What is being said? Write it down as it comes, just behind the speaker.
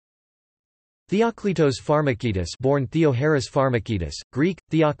Theoklitos Farmakidis, born Theoharis Farmakidis, Greek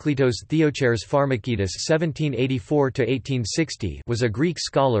Theoklitos Theocharis Farmakidis (1784–1860), was a Greek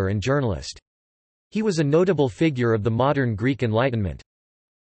scholar and journalist. He was a notable figure of the modern Greek Enlightenment.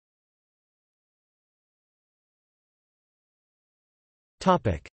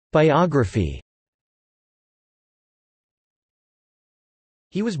 Topic: Biography.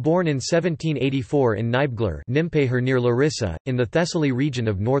 He was born in 1784 in Nibgler near Larissa, in the Thessaly region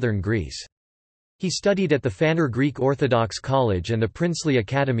of northern Greece. He studied at the Phanar Greek Orthodox College and the Princely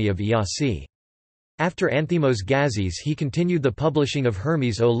Academy of Iasi. After Anthimos Gazis he continued the publishing of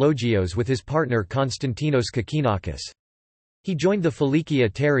Hermes o Logios with his partner Konstantinos Kakinakis. He joined the Philiki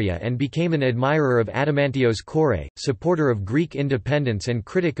Ateria and became an admirer of Adamantios Kore, supporter of Greek independence and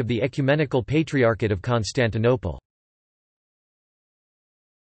critic of the Ecumenical Patriarchate of Constantinople.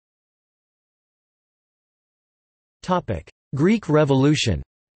 Greek Revolution.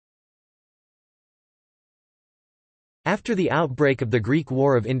 After the outbreak of the Greek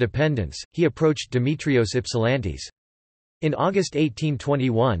War of Independence, he approached Dimitrios Ypsilantis. In August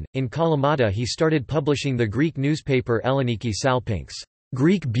 1821, in Kalamata he started publishing the Greek newspaper Elleniki Salpinks,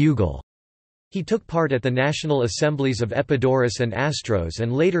 Greek Bugle. He took part at the national assemblies of Epidaurus and Astros,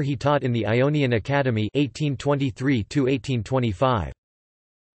 and later he taught in the Ionian Academy 1823–1825.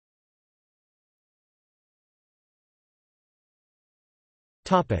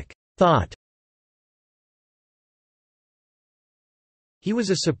 Thought. He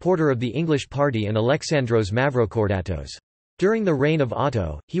was a supporter of the English party and Alexandros Mavrokordatos. During the reign of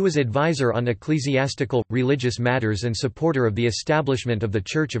Otto, he was advisor on ecclesiastical, religious matters and supporter of the establishment of the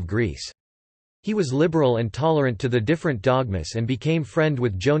Church of Greece. He was liberal and tolerant to the different dogmas and became friend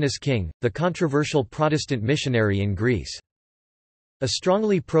with Jonas King, the controversial Protestant missionary in Greece. A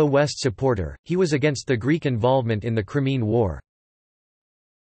strongly pro-West supporter, he was against the Greek involvement in the Crimean War.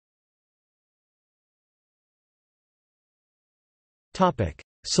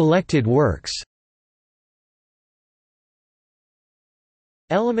 Selected works.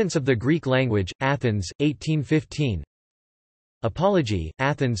 Elements of the Greek Language, Athens, 1815. Apology,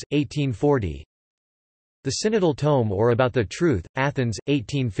 Athens, 1840. The Synodal Tome or About the Truth, Athens,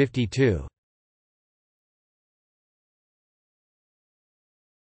 1852.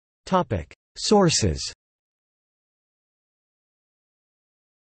 Sources.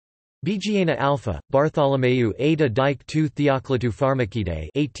 Bigiana Alpha, Bartholomeou Ada Dike II Theoklitou Farmakidis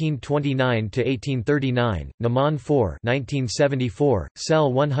 1829–1839, Naman 4 1974,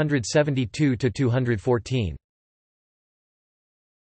 Cell 172–214.